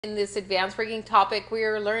In this advanced rigging topic, we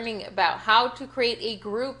are learning about how to create a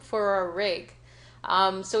group for our rig.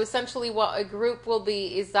 So essentially what a group will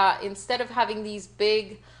be is that instead of having these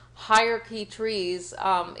big hierarchy trees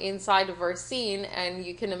inside of our scene, and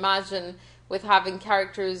you can imagine with having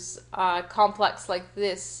characters complex like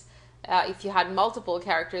this, if you had multiple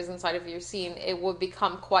characters inside of your scene, it would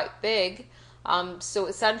become quite big. So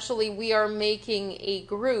essentially we are making a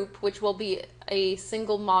group which will be a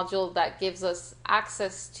single module that gives us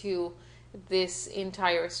access to this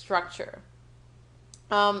entire structure.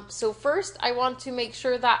 So first I want to make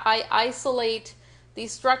sure that I isolate the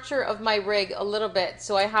structure of my rig a little bit.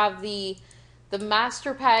 So I have the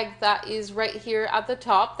master peg that is right here at the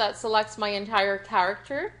top that selects my entire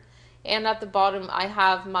character, and at the bottom I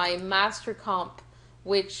have my master comp,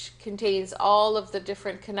 which contains all of the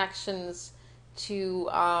different connections to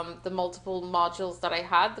the multiple modules that I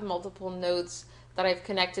had, the multiple nodes that I've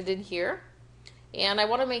connected in here. And I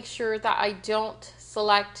want to make sure that I don't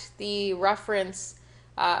select the reference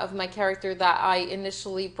of my character that I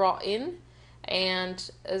initially brought in, and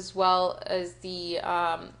as well as the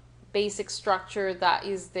basic structure that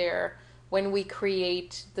is there when we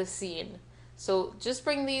create the scene. So just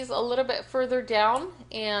bring these a little bit further down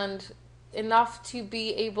and enough to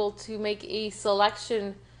be able to make a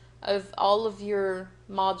selection of all of your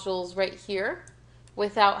modules right here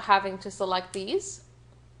without having to select these.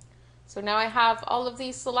 So now I have all of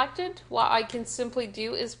these selected. What I can simply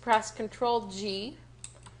do is press Ctrl G,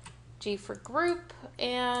 G for group,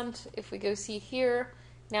 and if we go see here,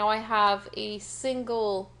 now I have a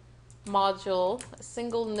single module, a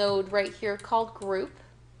single node right here called group,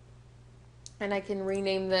 and I can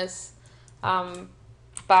rename this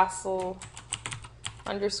Basil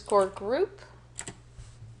underscore group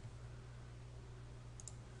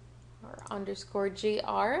or underscore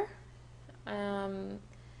GR. And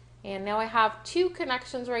now I have two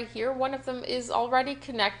connections right here. One of them is already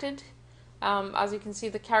connected. As you can see,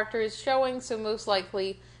 the character is showing, so most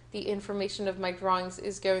likely the information of my drawings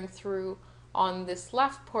is going through on this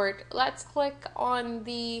left port. Let's click on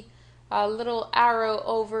the little arrow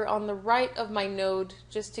over on the right of my node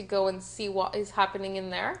just to go and see what is happening in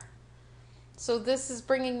there. So this is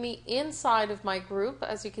bringing me inside of my group.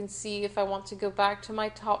 As you can see, if I want to go back to my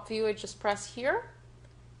top view, I just press here.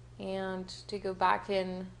 And to go back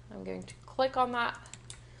in, I'm going to click on that.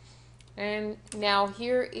 And now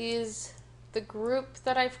here is the group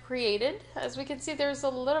that I've created. As we can see, there's a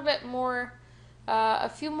little bit more, a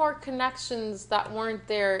few more connections that weren't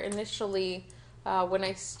there initially when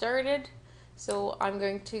I started. So I'm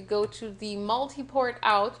going to go to the multi-port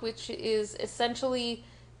out, which is essentially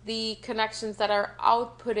the connections that are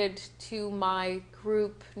outputted to my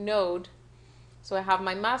group node. So I have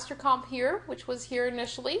my master comp here, which was here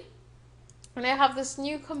initially, and I have this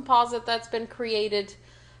new composite that's been created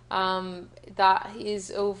that is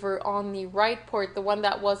over on the right port, the one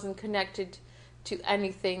that wasn't connected to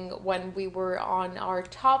anything when we were on our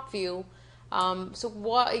top view. So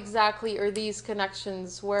what exactly are these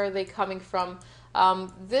connections? Where are they coming from?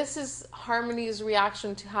 This is Harmony's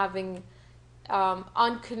reaction to having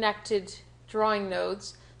unconnected drawing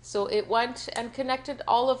nodes. So it went and connected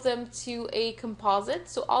all of them to a composite.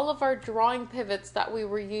 So all of our drawing pivots that we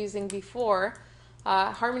were using before,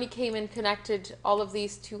 Harmony came and connected all of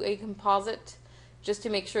these to a composite just to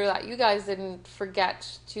make sure that you guys didn't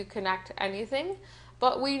forget to connect anything.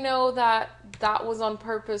 But we know that that was on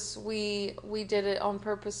purpose. We did it on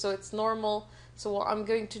purpose, so it's normal. So what I'm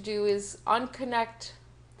going to do is unconnect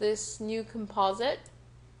this new composite,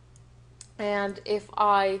 and if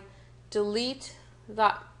I delete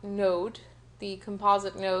that node, the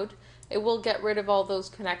composite node, it will get rid of all those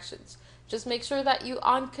connections. Just make sure that you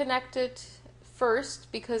unconnect it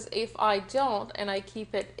first, because if I don't and I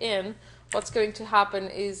keep it in, what's going to happen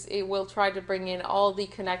is it will try to bring in all the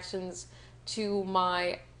connections to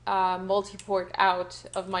my multi-port out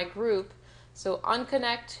of my group. So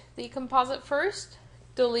unconnect the composite first,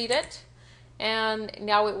 delete it, and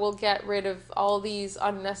now it will get rid of all these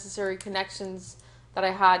unnecessary connections that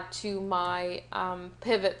I had to my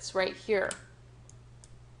pivots right here.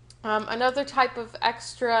 Another type of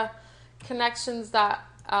extra connections that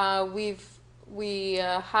we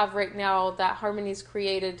have right now that Harmony's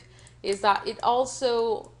created is that it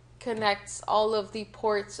also connects all of the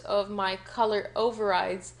ports of my color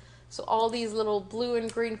overrides. So all these little blue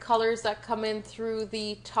and green colors that come in through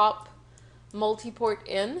the top multi-port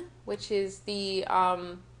in, which is the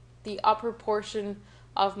upper portion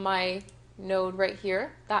of my node right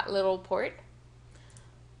here, that little port.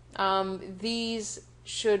 These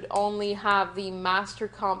should only have the master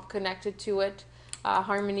comp connected to it.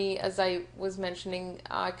 Harmony, as I was mentioning,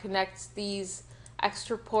 connects these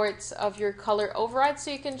extra ports of your color override,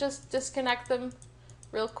 so you can just disconnect them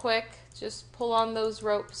real quick. Just pull on those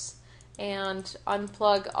ropes and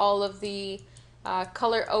unplug all of the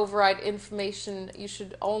color override information. You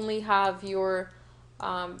should only have your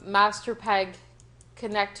master peg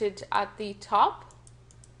connected at the top.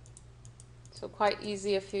 So quite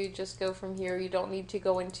easy if you just go from here. You don't need to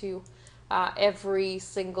go into every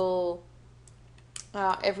single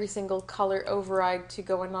color override to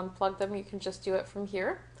go and unplug them. You can just do it from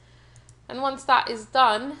here. And once that is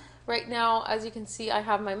done, right now, as you can see, I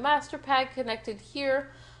have my master peg connected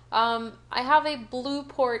here. I have a blue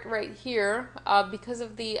port right here because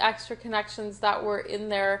of the extra connections that were in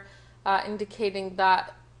there, indicating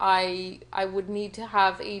that I would need to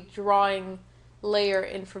have a drawing layer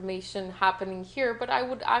information happening here, but I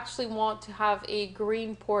would actually want to have a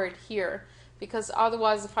green port here, because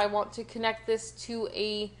otherwise if I want to connect this to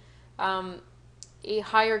a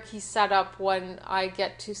hierarchy setup when I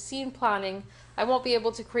get to scene planning, I won't be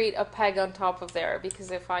able to create a peg on top of there, because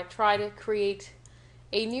if I try to create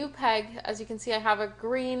a new peg, as you can see, I have a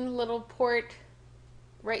green little port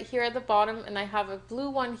right here at the bottom, and I have a blue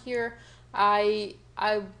one here. I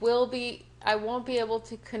won't be able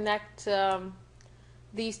to connect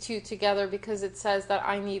these two together because it says that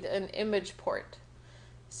I need an image port.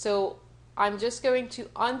 So I'm just going to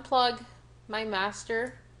unplug my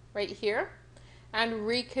master right here and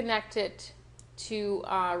reconnect it to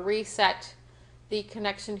reset the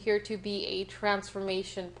connection here to be a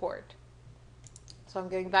transformation port. So I'm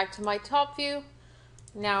going back to my top view.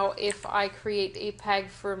 Now if I create a peg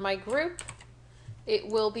for my group, it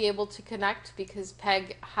will be able to connect because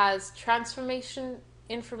peg has transformation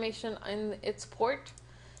information in its port.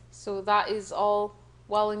 So that is all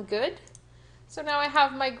well and good. So now I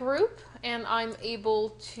have my group, and I'm able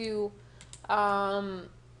to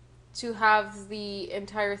have the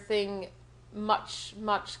entire thing much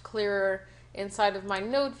clearer inside of my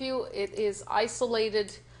node view. It is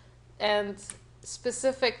isolated and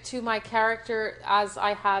specific to my character as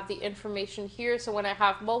I have the information here. So when I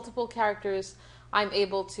have multiple characters, I'm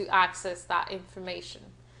able to access that information.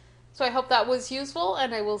 So I hope that was useful,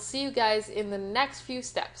 and I will see you guys in the next few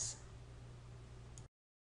steps.